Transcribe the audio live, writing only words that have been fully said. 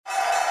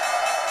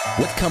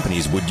What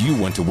companies would you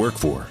want to work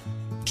for?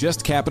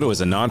 Just Capital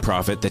is a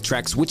nonprofit that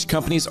tracks which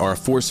companies are a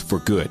force for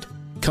good.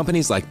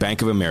 Companies like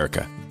Bank of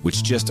America,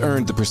 which just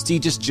earned the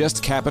prestigious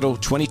Just Capital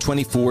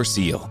 2024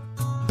 seal.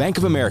 Bank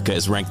of America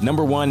is ranked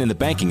number 1 in the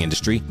banking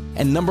industry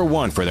and number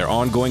 1 for their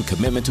ongoing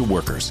commitment to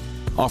workers,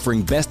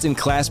 offering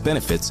best-in-class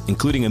benefits,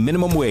 including a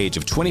minimum wage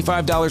of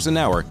 $25 an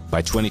hour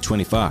by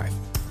 2025.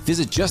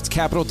 Visit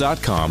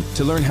justcapital.com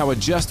to learn how a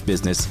just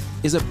business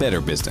is a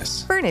better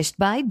business. Furnished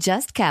by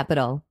Just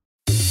Capital.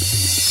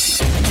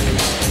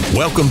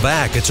 Welcome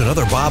back. It's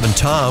another Bob and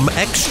Tom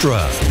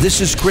Extra.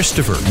 This is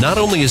Christopher. Not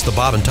only is the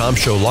Bob and Tom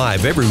Show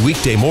live every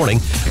weekday morning,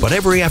 but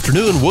every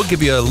afternoon we'll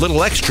give you a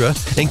little extra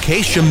in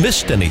case you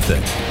missed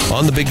anything.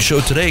 On the big show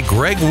today,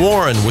 Greg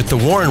Warren with the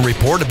Warren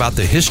Report about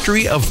the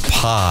history of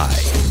pie.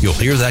 You'll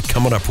hear that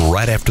coming up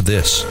right after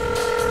this.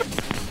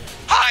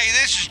 Hi,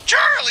 this is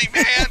Charlie,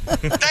 man.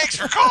 Thanks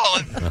for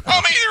calling.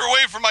 I'm either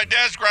away from my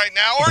desk right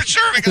now or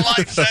serving a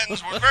life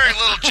sentence with very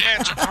little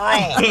chance of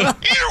parole. Either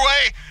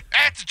way,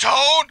 at the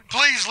tone,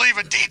 please leave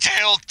a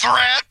detailed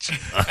threat,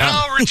 and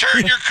I'll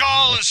return your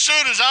call as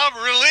soon as I'm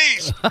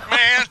released,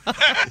 man.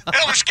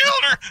 Helter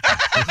Skelter.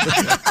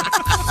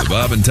 The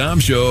Bob and Tom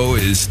Show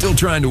is still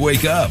trying to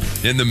wake up.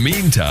 In the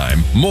meantime,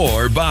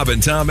 more Bob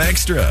and Tom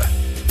Extra.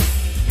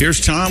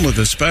 Here's Tom with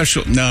a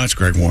special... No, it's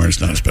Greg Warren. It's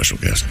not a special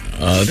guest.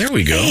 There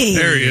we go. Hey.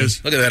 There he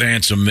is. Look at that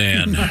handsome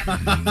man.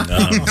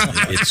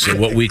 It's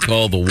what we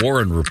call the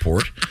Warren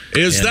Report.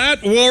 Is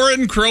that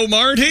Warren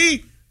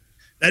Cromartie?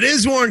 That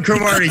is Warren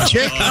Cromartie,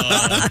 Chick.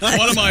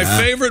 One of my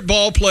favorite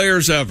ball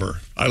players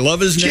ever. I love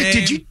his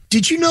name.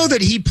 Did you know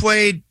that he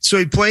played? So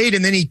he played,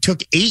 and then he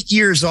took 8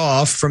 years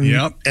off from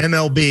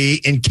MLB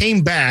and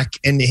came back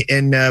and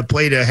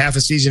played a half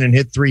a season and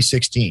hit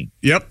 .316.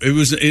 Yep, it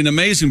was an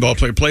amazing ball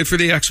player. Played for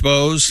the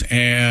Expos,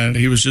 and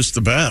he was just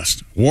the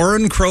best.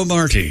 Warren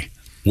Cromartie.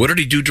 What did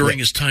he do during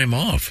his time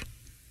off?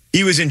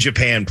 He was in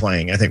Japan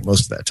playing, I think,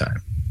 most of that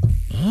time.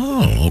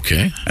 Oh,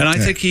 okay. And I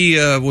think he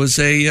was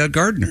a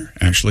gardener.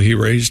 Actually, he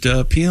raised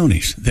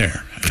peonies.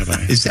 There.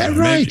 Is that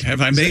right? Have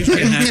I made you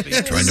happy?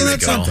 Trying to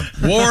make it all.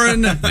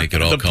 Warren, make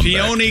it all the come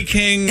peony back.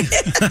 King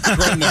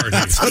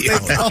Cromartie.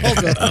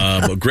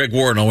 Greg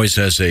Warren always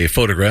has a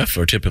photograph,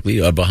 or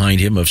typically behind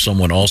him, of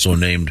someone also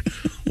named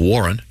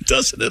Warren.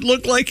 Doesn't it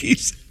look like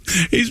he's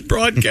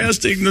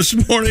broadcasting this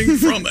morning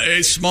from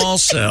a small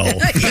cell?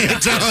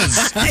 It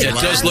does. It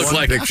does look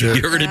like you're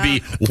going to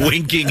be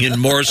winking in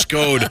Morse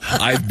code.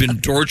 I've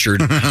been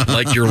tortured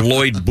like your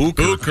Lloyd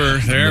Booker.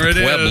 There it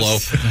Pueblo.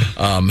 is.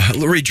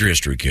 Read your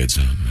history, kids.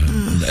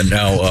 And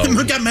now,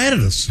 who got mad at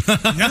us?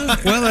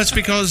 Well, that's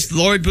because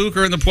Lloyd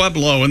Booker and the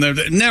Pueblo. And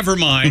never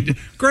mind.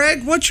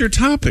 Greg, what's your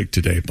topic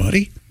today,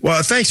 buddy?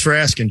 Well, thanks for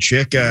asking,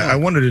 Chick. I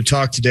wanted to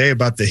talk today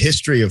about the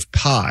history of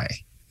pie.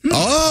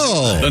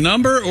 Oh. The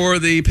number or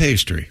the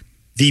pastry?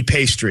 The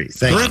pastry.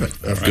 Thank you.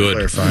 Good.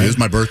 Clarifying. It is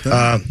my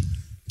birthday.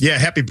 Yeah,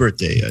 happy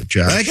birthday,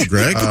 Josh. Thank you,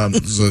 Greg.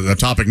 This is a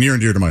topic near and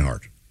dear to my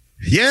heart.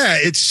 Yeah,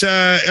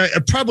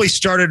 it probably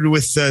started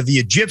with the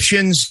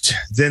Egyptians,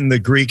 then the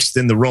Greeks,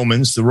 then the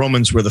Romans. The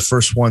Romans were the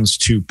first ones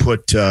to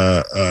put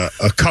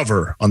a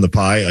cover on the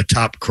pie, a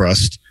top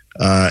crust.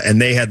 And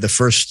they had the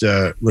first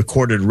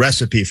recorded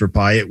recipe for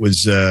pie. It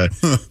was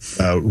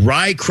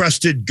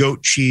rye-crusted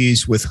goat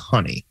cheese with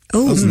honey.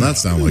 Ooh. Doesn't that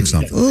sound like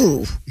something?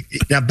 Ooh.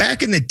 Now,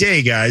 back in the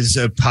day, guys,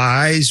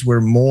 pies were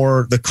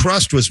the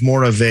crust was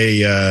more of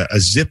a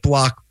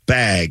Ziploc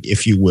bag,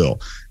 if you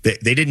will.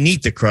 They didn't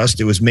eat the crust.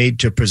 It was made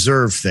to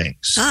preserve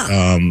things,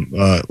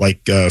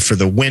 like for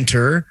the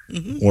winter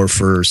or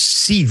for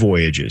sea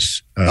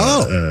voyages,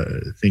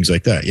 things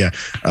like that. Yeah.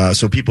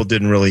 So people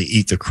didn't really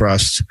eat the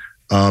crust.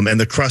 And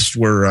the crust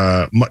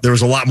there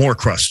was a lot more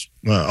crust,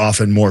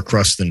 often more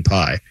crust than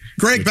pie.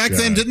 Greg, back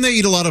then, didn't they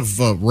eat a lot of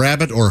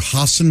rabbit or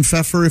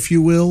Hassenpfeffer, if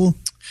you will?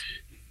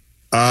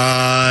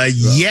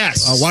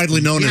 Yes.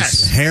 Widely known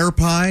as hair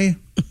pie.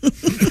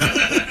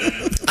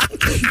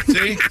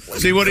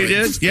 See what he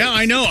did? Yeah,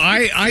 I know.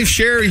 I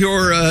share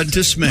your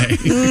dismay.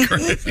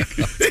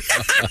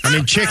 I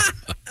mean,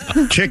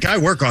 Chick, I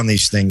work on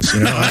these things.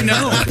 You know, I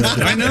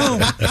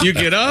know. You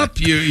get up.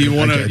 You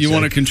want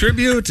to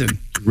contribute and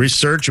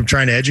research. I'm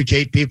trying to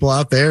educate people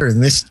out there,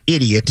 and this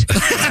idiot.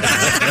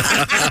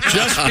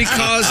 Just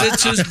because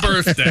it's his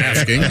birthday.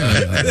 Asking.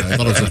 I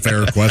thought it was a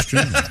fair question.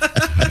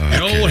 The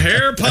old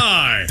hair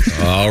pie.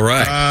 All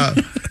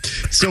right.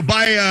 So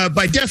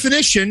by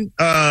definition,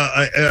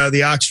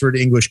 the Oxford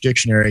English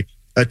Dictionary,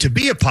 to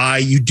be a pie,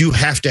 you do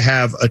have to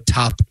have a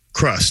top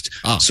crust.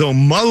 So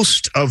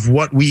most of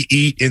what we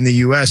eat in the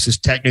U.S. is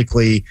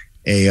technically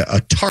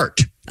a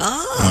tart.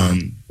 Oh.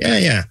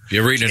 Yeah. You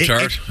ever eaten a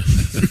tart?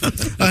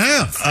 I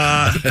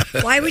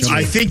have. Why would you?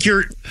 I think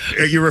you're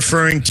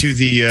referring to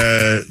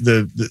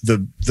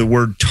the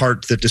word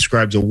tart that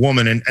describes a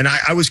woman, and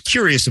I was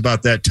curious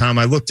about that, Tom.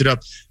 I looked it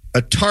up.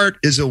 A tart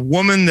is a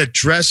woman that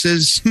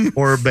dresses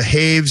or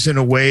behaves in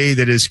a way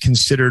that is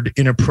considered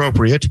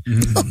inappropriate.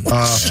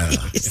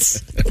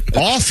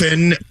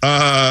 Often,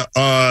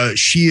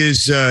 she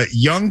is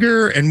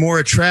younger and more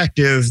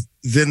attractive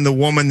than the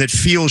woman that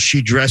feels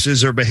she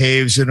dresses or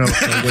behaves in a way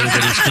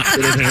that is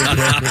considered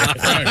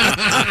inappropriate.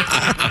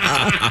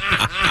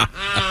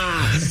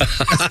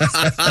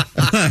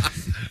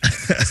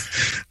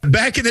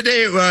 Back in the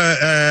day,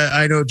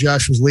 I know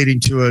Josh was leading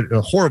to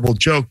a horrible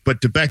joke, but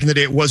back in the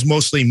day, it was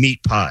mostly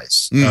meat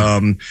pies.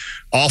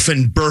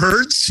 Often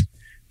birds.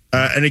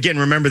 And again,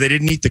 remember, they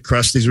didn't eat the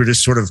crust. These were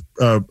just sort of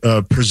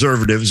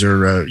preservatives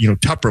or,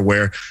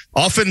 Tupperware.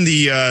 Often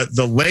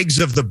the legs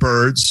of the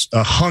birds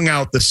hung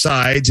out the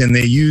sides, and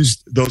they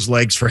used those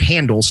legs for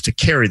handles to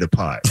carry the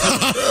pie.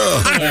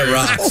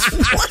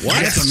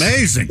 That's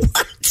amazing.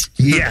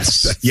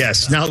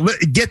 Yes. Now,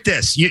 get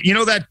this. You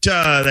know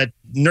that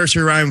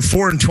nursery rhyme,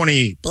 4 and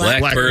 20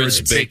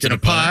 blackbirds baked in a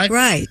pie?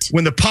 Right.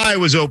 When the pie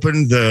was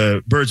opened,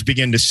 the birds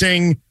began to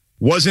sing.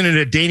 Wasn't it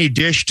a dainty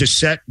dish to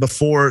set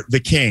before the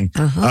king?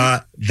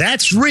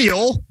 That's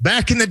real.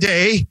 Back in the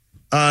day,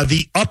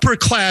 the upper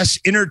class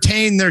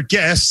entertained their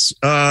guests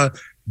by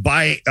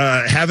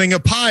having a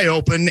pie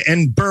open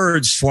and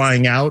birds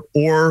flying out,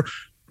 or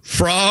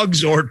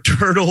frogs or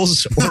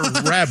turtles or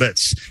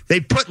rabbits.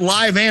 They put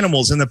live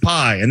animals in the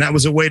pie, and that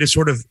was a way to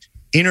sort of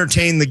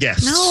entertain the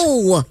guests.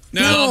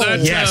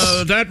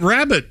 That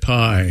rabbit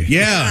pie.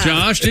 Yeah.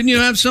 Josh, didn't you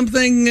have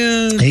something?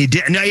 He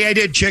did. No, yeah, I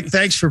did, Chick.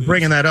 Thanks for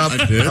bringing that up.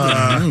 I did.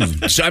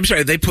 So I'm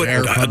sorry, they put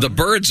the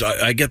birds,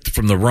 I get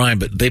from the rhyme,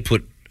 but they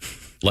put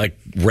like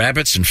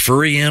rabbits and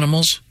furry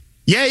animals?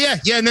 Yeah.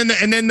 And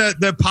then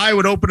the pie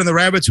would open and the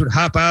rabbits would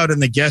hop out and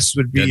the guests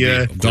would be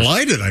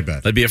delighted, I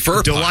bet. That'd be a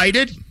fur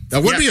delighted. Pie.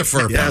 That would be a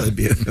fur pie. That'd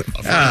be you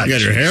got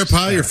your hair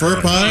pie, your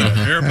fur pie.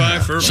 Hair pie,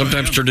 fur pie.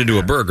 Sometimes turned into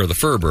a burger, the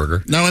fur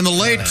burger. Now, in the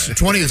late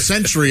 20th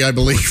century, I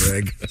believe,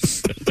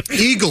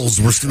 eagles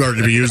were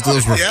starting to be used.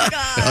 Those were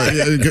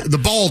the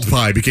bald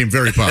pie became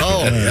very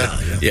popular.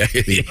 Yeah.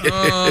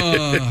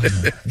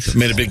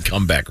 Made a big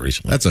comeback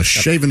recently. That's a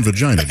shaven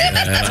vagina.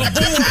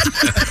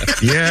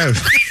 Yeah.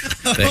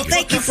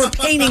 Thank you for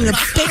painting the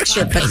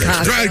picture,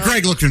 Picasso.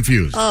 Greg looked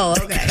confused. Oh,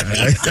 okay.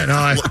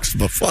 I looks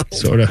befuddled.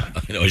 Sort of.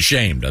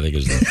 Ashamed, I think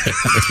is the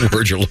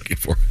word you're looking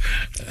for.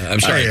 I'm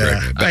sorry,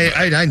 Greg.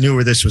 I knew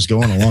where this was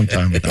going a long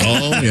time ago.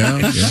 Yeah.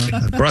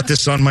 I brought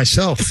this on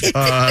myself.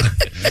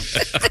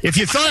 If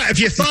you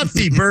thought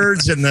the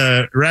birds and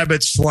the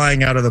rabbits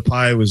flying out of the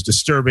pie was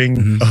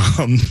disturbing,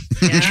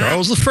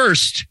 Charles the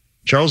First.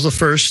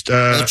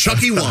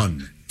 Chucky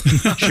won.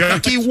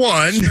 Chucky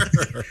won.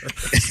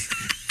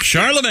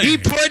 Charlemagne.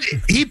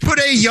 He put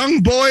a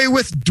young boy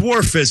with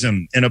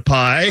dwarfism in a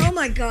pie. Oh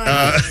my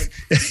God!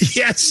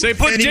 Yes, they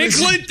put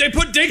Dinklage. They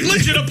put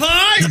Dinklage in a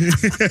pie.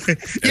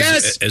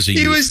 Yes,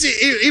 he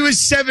was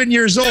 7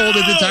 years old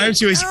at the time,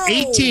 so he was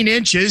 18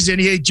 inches,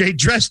 and he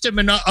dressed him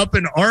up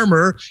in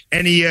armor,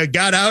 and he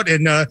got out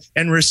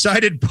and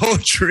recited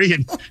poetry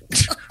and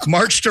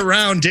marched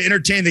around to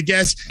entertain the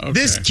guests. Okay.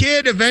 This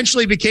kid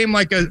eventually became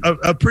like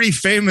a pretty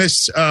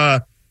famous.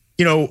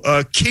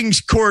 King's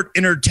Court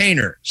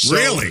entertainer. So,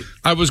 really?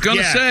 I was going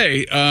to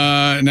say,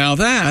 now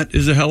that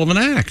is a hell of an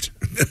act.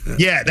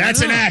 Yeah,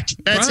 that's an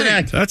act. That's an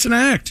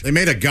act. They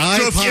made a guy.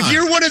 So if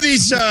you're one of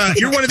these,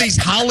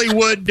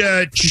 Hollywood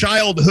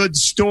childhood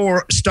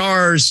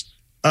stars.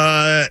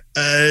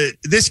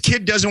 This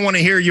kid doesn't want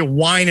to hear you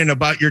whining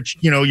about your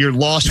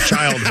lost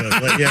childhood.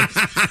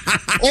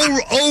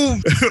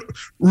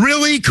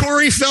 Really,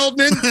 Corey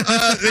Feldman?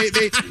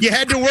 You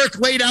had to work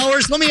late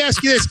hours. Let me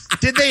ask you this: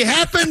 did they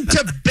happen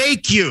to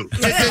bake you?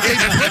 Did they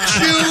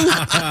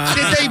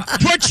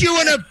put you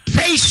in a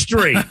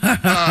pastry?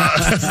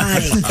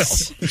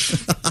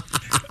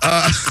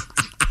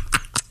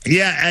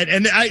 Yeah,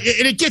 and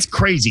it gets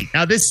crazy.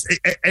 Now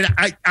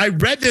I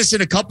read this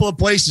in a couple of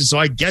places, so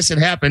I guess it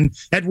happened.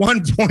 At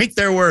one point,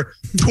 there were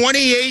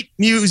 28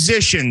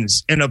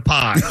 musicians in a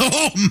pie.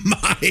 Oh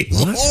my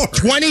Lord!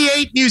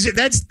 28 music.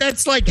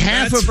 That's like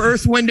half of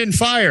Earth, Wind, and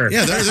Fire.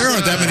 Yeah, there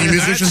aren't that many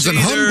musicians in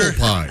humble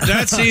pie.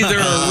 That's either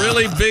a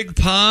really big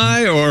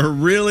pie or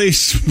really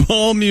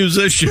small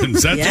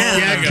musicians. That's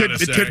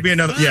it could be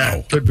another.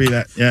 Yeah, could be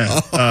that. Yeah,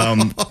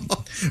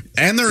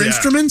 and their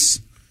instruments.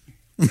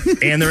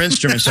 And their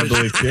instruments, I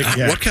believe.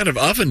 Yeah. What kind of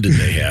oven did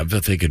they have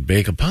that they could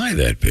bake a pie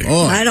that big?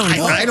 Oh, I don't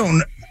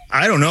know.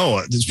 I don't know.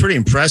 It's pretty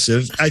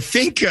impressive. I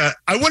think. I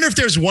wonder if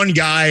there's one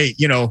guy,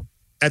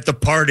 at the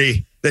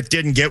party that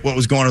didn't get what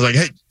was going on. Like,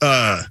 hey,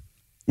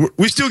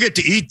 we still get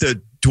to eat the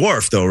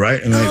dwarf, though,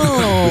 right? And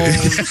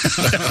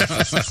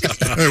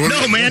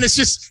no, man, it's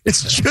just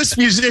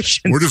musicians.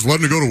 We're just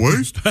letting it go to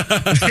waste.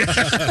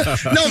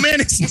 No,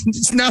 man,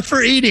 it's not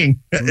for eating.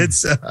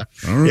 It's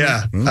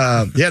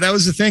that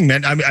was the thing,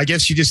 man. I mean, I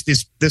guess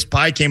this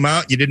pie came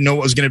out, you didn't know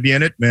what was going to be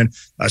in it, man.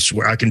 I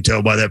swear I can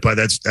tell by that pie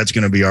that's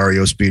going to be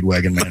REO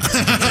Speedwagon, man.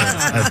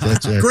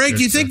 Greg,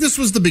 do you think this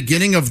was the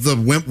beginning of the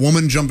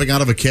woman jumping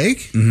out of a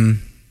cake?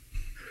 Mm-hmm.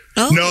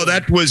 No,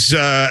 that was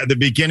the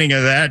beginning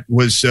of that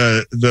was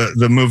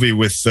the movie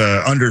with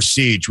Under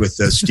Siege with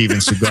Steven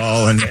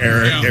Seagal and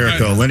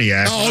Erica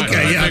Liniak. Oh,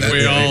 okay. I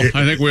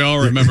think we all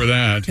remember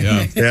that.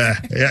 Yeah.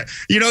 Yeah.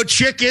 You know,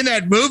 chick in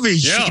that movie,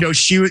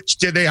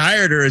 they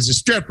hired her as a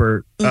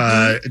stripper,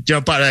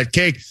 jump out of that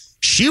cake.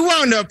 She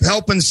wound up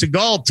helping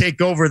Seagal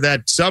take over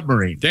that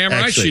submarine. Damn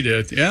right she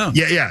did. Yeah.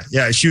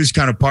 Yeah. She was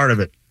kind of part of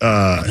it.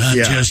 Not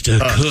just a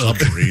cook.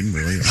 Submarine,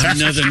 really. I'm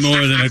nothing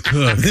more than a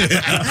cook.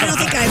 I don't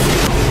think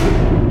I've...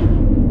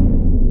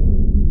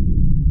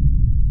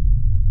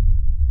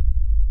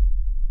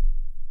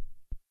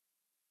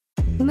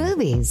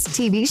 Movies,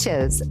 TV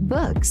shows,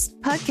 books,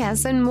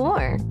 podcasts, and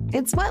more.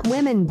 It's What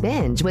Women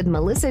Binge with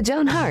Melissa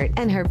Joan Hart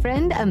and her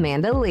friend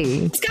Amanda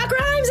Lee. Scott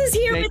Grimes is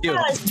here with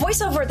us.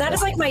 Voiceover, that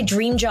is like my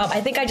dream job. I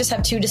think I just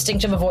have too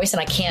distinctive a voice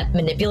and I can't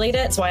manipulate it.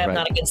 That's why I'm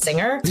not a good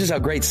singer. This is how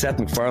great Seth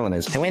MacFarlane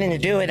is. I went in to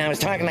do it and I was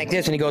talking like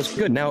this and he goes,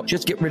 good, now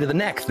just get rid of the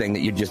neck thing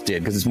that you just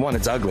did because it's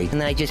ugly. And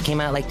then I just came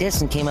out like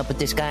this and came up with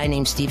this guy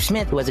named Steve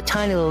Smith who has a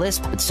tiny little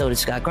lisp, but so does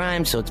Scott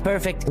Grimes, so it's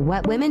perfect.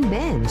 What Women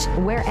Binge,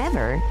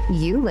 wherever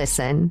you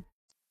listen.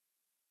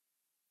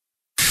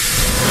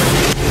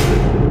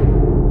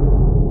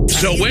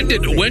 So when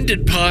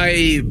did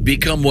pie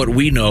become what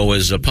we know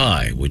as a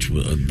pie? Which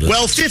was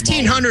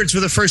 1500s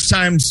were the first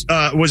times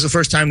was the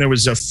first time there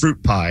was a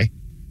fruit pie,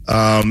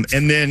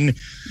 and then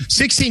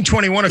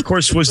 1621, of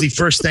course, was the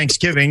first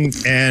Thanksgiving,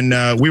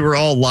 and we were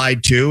all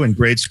lied to in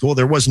grade school.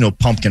 There was no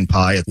pumpkin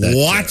pie at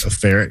that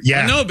affair.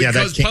 Yeah, no,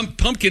 because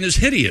pumpkin is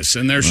hideous,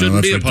 and there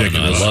shouldn't be a pumpkin.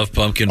 I love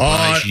pumpkin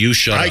pie. You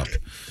shut up.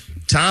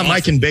 Tom, I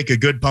can bake a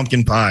good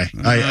pumpkin pie.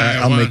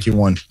 I'll make you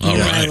one. All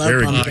right.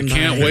 I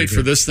can't wait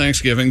for this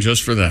Thanksgiving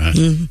just for that.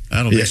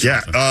 That'll be there's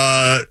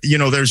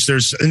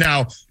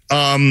now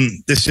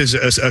this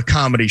is a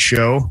comedy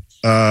show.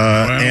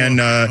 And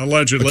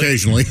allegedly,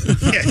 occasionally,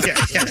 yeah.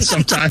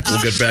 Sometimes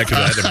we'll get back to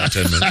that in about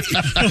 10 minutes.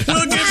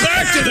 We'll get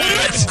back to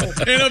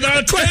that in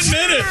about 10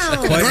 minutes.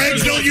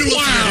 Greg, don't you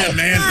listen to him,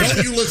 man? Don't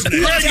you listen to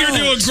him? Greg, you're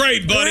doing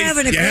great, buddy. We're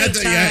having a great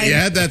time. You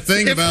had that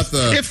thing about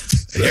the if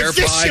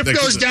this ship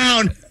goes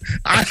down.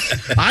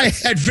 I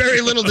had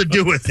very little to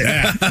do with it.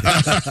 No.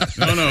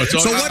 It's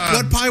all so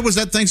what pie was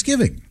that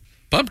Thanksgiving?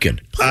 Pumpkin.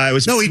 It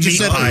was he just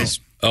said pies.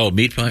 Oh,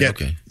 meat pie? Yeah,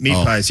 okay. Meat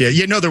pies,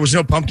 yeah. No, there was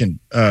no pumpkin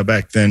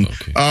back then.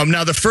 Okay.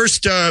 Now, the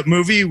first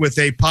movie with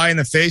a pie in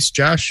the face,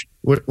 Josh,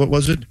 what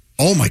was it?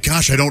 Oh, my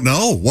gosh, I don't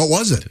know. What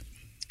was it?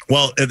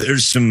 Well,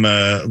 there's some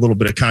a little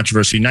bit of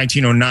controversy.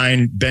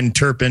 1909, Ben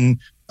Turpin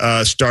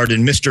starred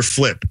in Mr.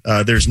 Flip.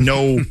 There's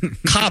no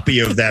copy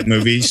of that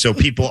movie, so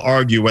people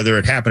argue whether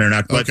it happened or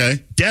not. But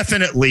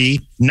definitely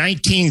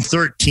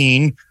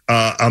 1913,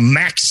 a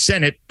Max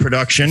Sennett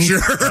production.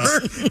 Sure.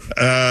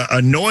 A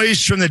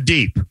Noise from the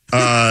Deep.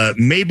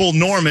 Mabel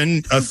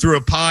Normand threw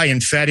a pie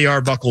in Fatty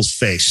Arbuckle's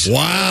face.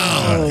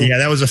 Wow. Yeah,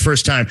 that was the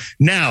first time.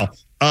 Now,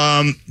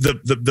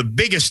 the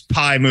biggest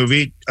pie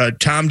movie.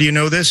 Tom, do you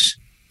know this?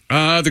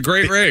 The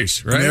Great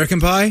Race, right?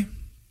 American Pie?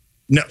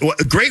 No,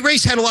 Great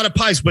Race had a lot of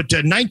pies, but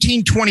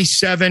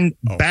 1927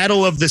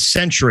 Battle of the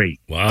Century.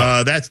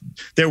 Wow.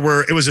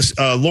 It was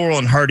a Laurel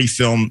and Hardy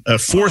film.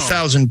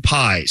 4,000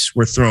 pies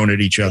were thrown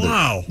at each other.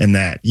 Wow. In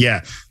that,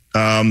 yeah.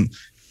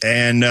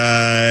 And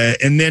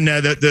then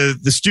the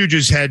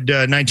Stooges had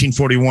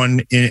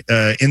 1941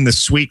 in the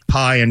Sweet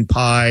Pie and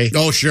Pie.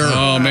 Oh, sure.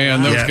 Oh,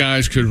 man, those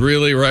guys could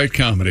really write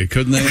comedy,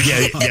 couldn't they?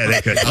 Yeah,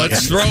 they could.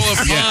 Let's throw a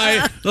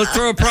pie. Let's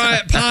throw a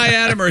pie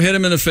at him or hit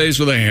him in the face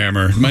with a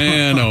hammer.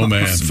 Man, oh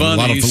man,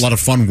 funny. A lot of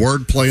fun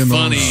wordplay in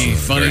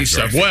those. Funny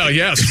stuff. Well,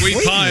 yeah,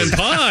 Sweet Pie and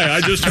Pie.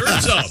 I just heard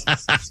some.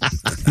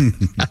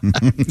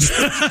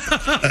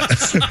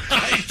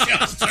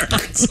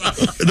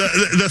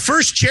 The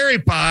first cherry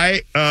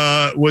pie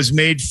was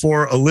made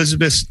for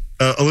Elizabeth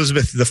I,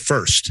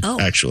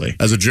 actually,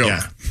 as a joke.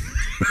 Yeah.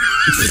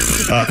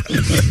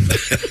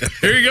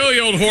 Here you go,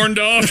 you old horn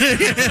dog.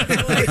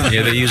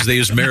 Yeah, they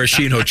use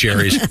maraschino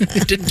cherries.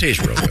 It didn't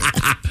taste real good.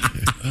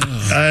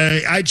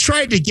 I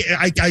tried to get.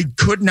 I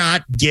could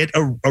not get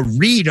a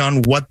read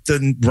on what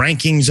the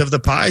rankings of the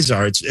pies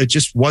are. It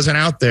just wasn't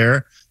out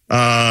there.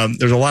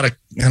 There's a lot of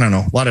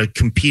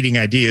competing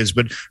ideas,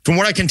 but from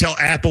what I can tell,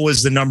 apple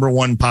is the number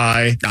one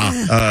pie.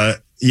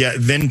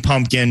 Then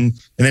pumpkin, and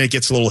then it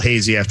gets a little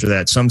hazy after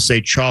that. Some say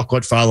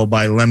chocolate, followed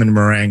by lemon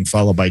meringue,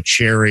 followed by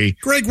cherry.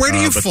 Greg, where do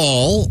you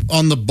fall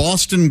on the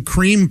Boston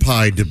cream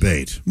pie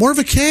debate? More of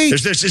a cake.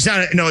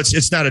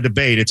 It's not a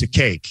debate. It's a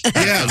cake.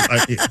 Yeah.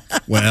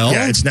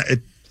 It's not.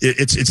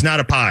 It's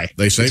not a pie.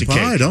 They say it's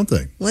pie, cake. don't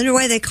they? Wonder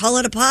why they call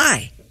it a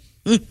pie.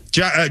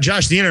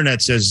 Josh, the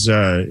internet says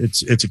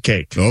it's a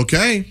cake.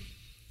 Okay.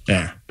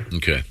 Yeah.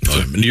 Okay.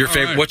 Your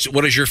favorite? Right.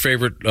 What is your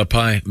favorite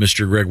pie,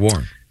 Mr. Greg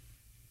Warren?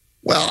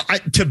 Well,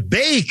 to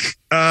bake,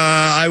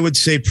 I would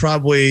say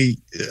probably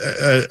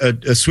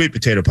a sweet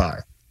potato pie.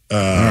 All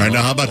right,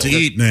 now how about to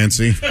eat,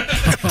 Nancy?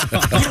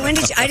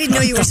 I didn't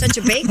know you were such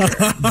a baker.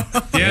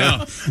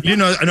 Yeah. I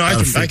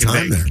can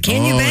bake.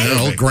 Can you bake?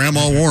 Old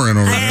Grandma Warren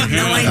over there. I have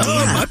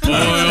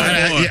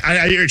no idea. I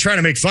You're trying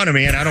to make fun of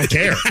me, and I don't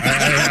care.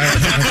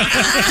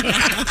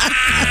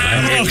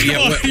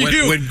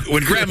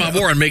 When Grandma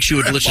Warren makes you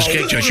a delicious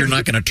cake, Josh, you're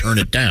not going to turn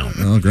it down.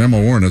 Well,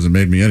 Grandma Warren hasn't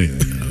made me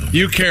anything.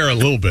 You care a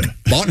little bit.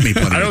 Bought me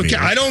plenty.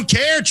 I don't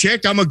care,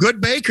 chick. I'm a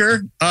good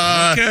baker.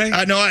 Okay.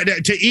 I know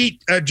to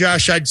eat,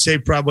 Josh. I'd say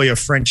probably a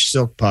French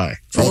silk pie.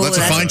 Oh, that's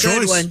a fine good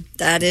choice. One.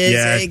 That is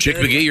a Chick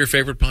good McGee, your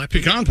favorite pie?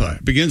 Pecan pie.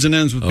 Begins and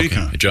ends with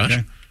pecan. Josh?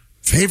 Okay.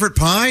 Favorite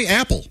pie?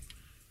 Apple.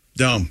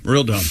 Dumb.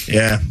 Real dumb.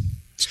 Yeah.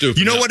 Stupid.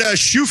 You know what a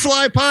shoe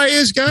fly pie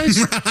is, guys?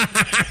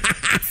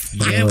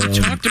 Yeah, we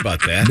talked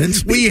about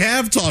that. We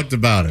have talked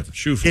about it.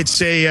 Shoe fly.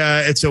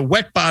 It's a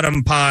wet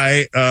bottom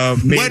pie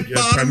made Wet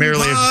bottom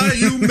primarily pie,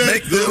 you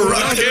make the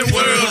rocket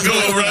world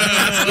go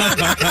round.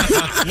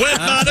 Wet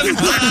bottom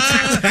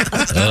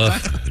pie.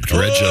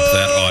 Dredge up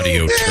that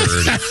audio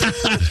turd.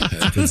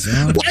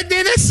 Well,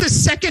 that's the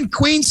second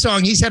Queen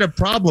song he's had a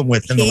problem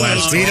with in the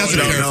last. He doesn't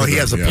care for he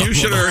has a them, You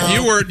should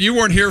have. You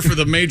weren't here for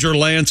the Major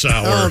Lance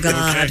hour. Oh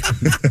God.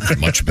 Okay?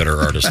 Much better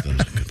artist than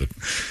the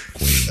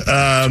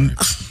Queen.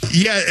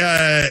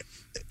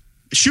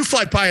 Shoe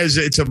fly pie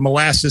it's a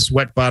molasses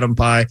wet bottom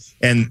pie,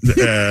 and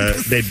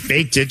they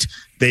baked it.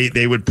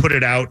 They would put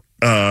it out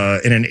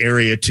in an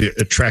area to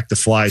attract the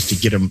flies to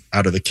get them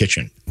out of the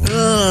kitchen.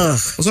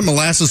 Wasn't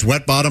Molasses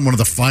Wet Bottom one of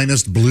the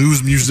finest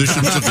blues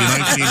musicians of the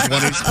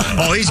 1920s?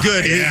 Oh, he's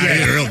good. Yeah,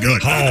 he's real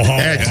good.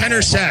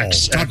 Tenor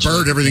sax. Taught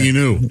Bird everything he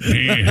knew.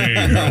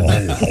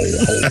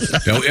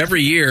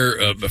 Every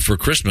year for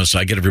Christmas,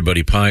 I get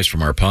everybody pies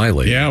from our pie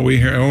lady. Yeah, we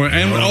hear.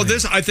 And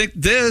this, I think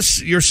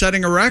you're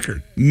setting a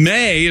record.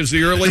 May is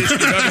the earliest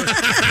you've ever.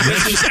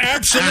 This is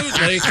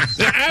absolutely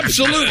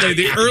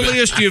the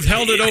earliest you've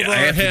held it over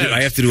our heads.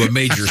 I have to do a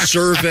major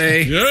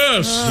survey.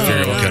 Yes.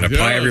 Figure out what kind of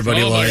pie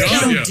everybody likes. You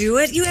don't do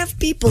it. You have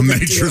people. A that do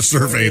major it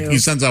survey. for you. He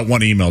sends out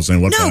one email saying,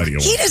 what pie do you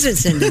want? he doesn't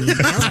send an email.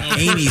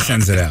 Amy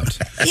sends it out.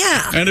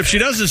 Yeah. And if she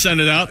doesn't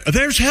send it out,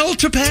 there's hell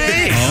to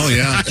pay. Oh,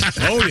 yeah.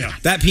 Oh, yeah.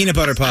 That peanut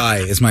butter pie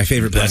is my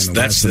favorite pie.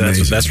 That's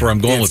where I'm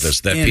going with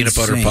this. That peanut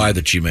butter insane. pie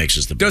that she makes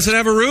is the best. Does it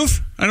have a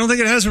roof? I don't think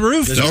it has a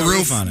roof. There's no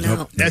roof on it.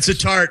 No. That's a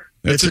tart.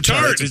 It's a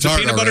tart. It's a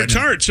peanut butter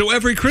tart. So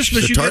every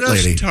Christmas you get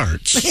us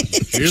tarts.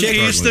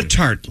 She's the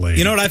tart lady.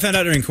 You know what I found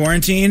out during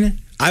quarantine?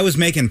 I was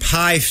making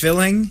pie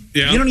filling.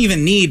 Yeah. You don't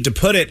even need to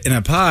put it in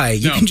a pie.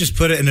 You can just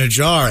put it in a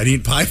jar and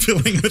eat pie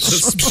filling with a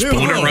spoon.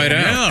 Spoon it right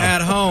out. Yeah.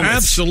 At home.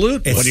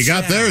 Absolutely. What you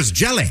got there is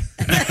jelly.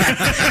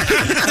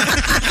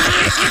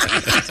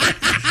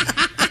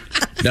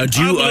 Now,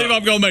 do you I believe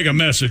I'm going to make a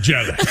mess of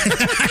jelly. do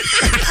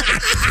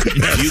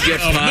you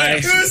get pie?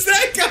 Who's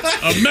that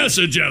guy? A mess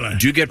of jelly.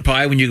 Do you get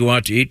pie when you go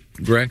out to eat,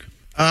 Greg?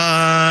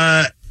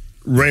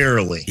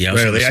 Rarely. Yeah, I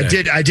was rarely. gonna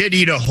say. I did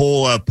eat a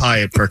whole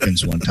pie at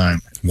Perkins one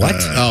time. What?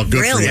 Oh,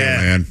 good for you,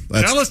 man.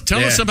 Tell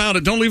us about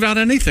it. Don't leave out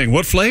anything.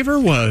 What flavor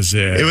was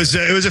it? It was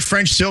a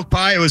French silk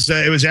pie. It was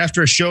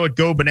after a show at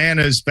Go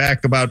Bananas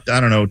back about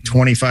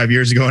 25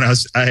 years ago, and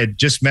I had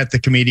just met the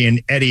comedian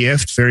Eddie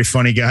Ift, very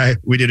funny guy.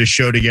 We did a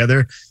show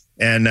together.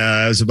 And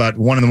it was about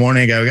 1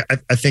 a.m.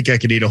 I think I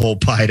could eat a whole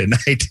pie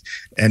tonight.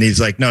 And he's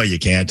like, no, you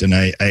can't. And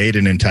I ate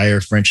an entire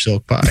French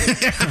silk pie.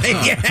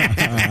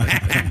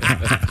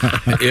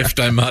 If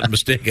I'm not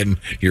mistaken,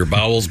 your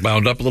bowels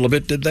bound up a little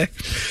bit, did they?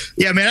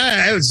 Yeah,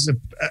 man, it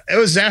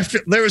was after,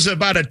 there was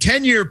about a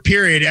 10-year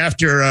period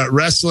after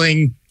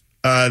wrestling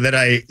that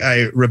I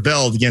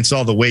rebelled against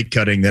all the weight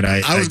cutting that I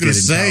was going to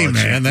say, college.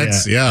 Man,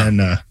 that's, yeah. And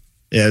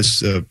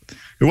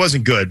it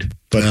wasn't good,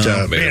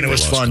 but man, it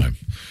was fun. Time.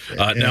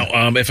 Now,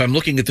 if I'm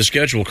looking at the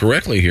schedule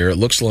correctly here, it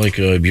looks like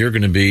you're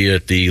going to be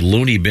at the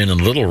Looney Bin in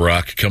Little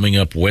Rock coming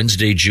up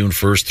Wednesday, June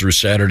 1st through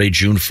Saturday,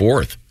 June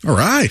 4th. All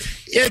right.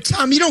 Yeah,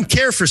 Tom, you don't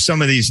care for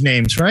some of these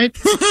names, right?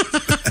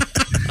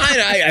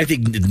 I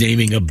think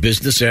naming a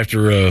business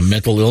after a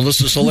mental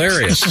illness is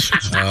hilarious.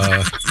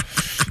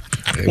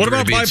 What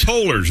about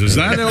bipolars? Does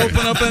that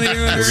open up any?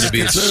 We're going to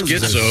be at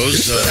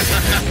Schizos.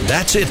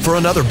 That's it for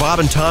another Bob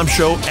and Tom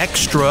Show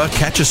Extra.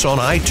 Catch us on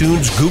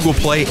iTunes, Google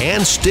Play,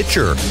 and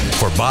Stitcher.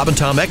 For Bob and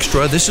Tom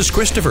Extra, this is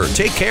Christopher.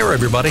 Take care,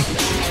 everybody.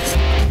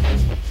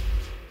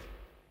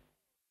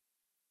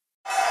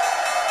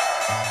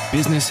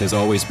 Business has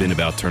always been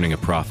about turning a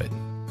profit,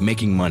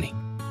 making money.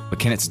 But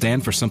can it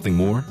stand for something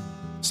more?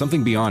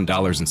 Something beyond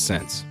dollars and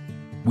cents?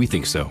 We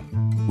think so.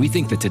 We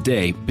think that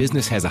today,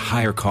 business has a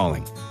higher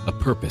calling, a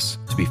purpose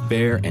to be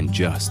fair and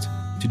just,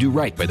 to do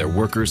right by their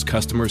workers,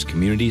 customers,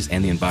 communities,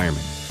 and the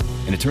environment.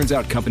 And it turns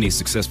out companies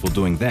successful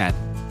doing that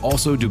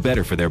also do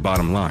better for their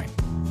bottom line.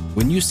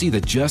 When you see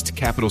the Just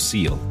Capital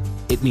seal,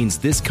 it means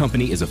this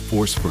company is a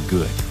force for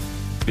good.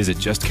 Visit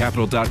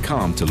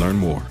justcapital.com to learn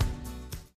more.